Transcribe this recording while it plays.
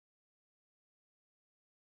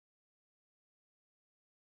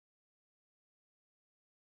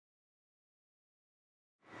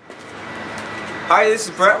Hi, this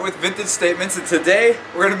is Brent with Vintage Statements, and today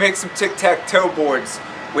we're going to make some Tic Tac Toe Boards.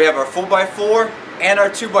 We have our 4x4 and our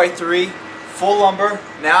 2x3 full lumber.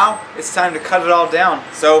 Now it's time to cut it all down.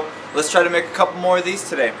 So let's try to make a couple more of these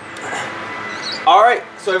today. Alright,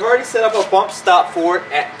 so I've already set up a bump stop for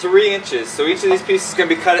it at 3 inches. So each of these pieces is going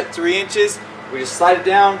to be cut at 3 inches. We just slide it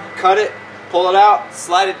down, cut it, pull it out,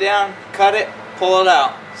 slide it down, cut it, pull it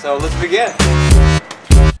out. So let's begin.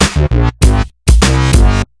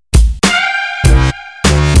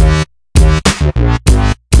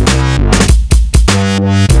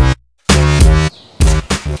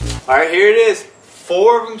 Alright, here it is.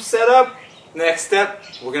 4 of them set up. Next step,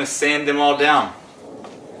 we're going to sand them all down.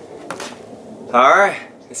 Alright,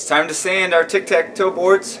 it's time to sand our Tic Tac Toe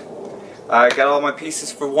boards. I got all my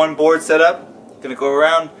pieces for one board set up. Going to go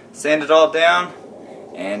around, sand it all down,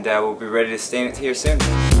 and we'll be ready to stain it here soon.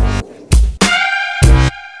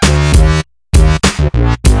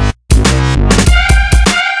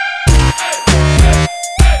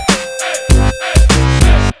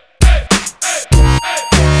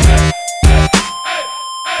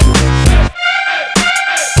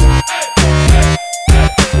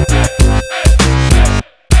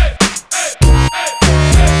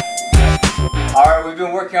 We've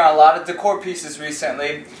been working on a lot of decor pieces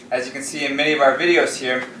recently, as you can see in many of our videos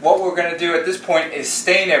here. What we're going to do at this point is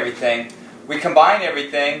stain everything. We combine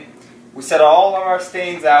everything, we set all of our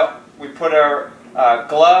stains out, we put our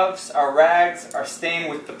gloves, our rags, our stain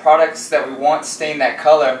with the products that we want stain that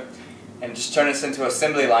color, and just turn this into an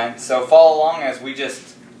assembly line. So follow along as we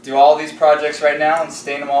just do all these projects right now and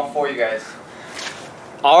stain them all for you guys.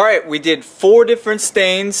 Alright, we did 4 different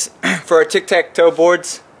stains for our Tic Tac Toe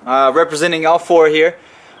boards. Representing all 4 here.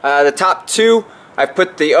 The top 2 I've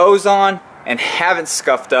put the O's on and haven't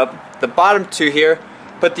scuffed up. The bottom 2 here,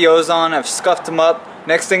 put the O's on, I've scuffed them up.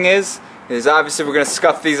 Next thing is obviously we're going to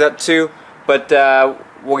scuff these up too, but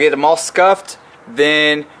we'll get them all scuffed,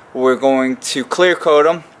 then we're going to clear coat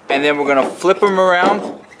them, and then we're going to flip them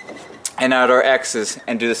around and add our X's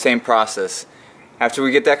and do the same process. After we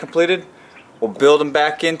get that completed, we'll build them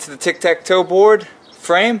back into the Tic Tac Toe board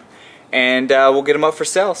frame, and we'll get them up for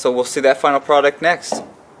sale. So we'll see that final product next.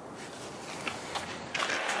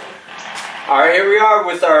 Alright, here we are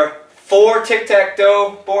with our 4 Tic Tac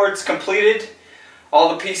Toe boards completed. All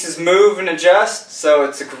the pieces move and adjust, so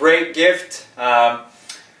it's a great gift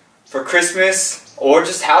for Christmas or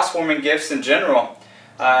just housewarming gifts in general.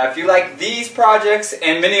 If you like these projects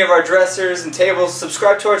and many of our dressers and tables,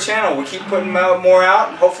 subscribe to our channel. We keep putting more out,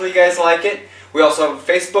 and hopefully you guys like it. We also have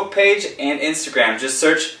a Facebook page and Instagram. Just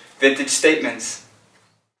search Vintage Statements.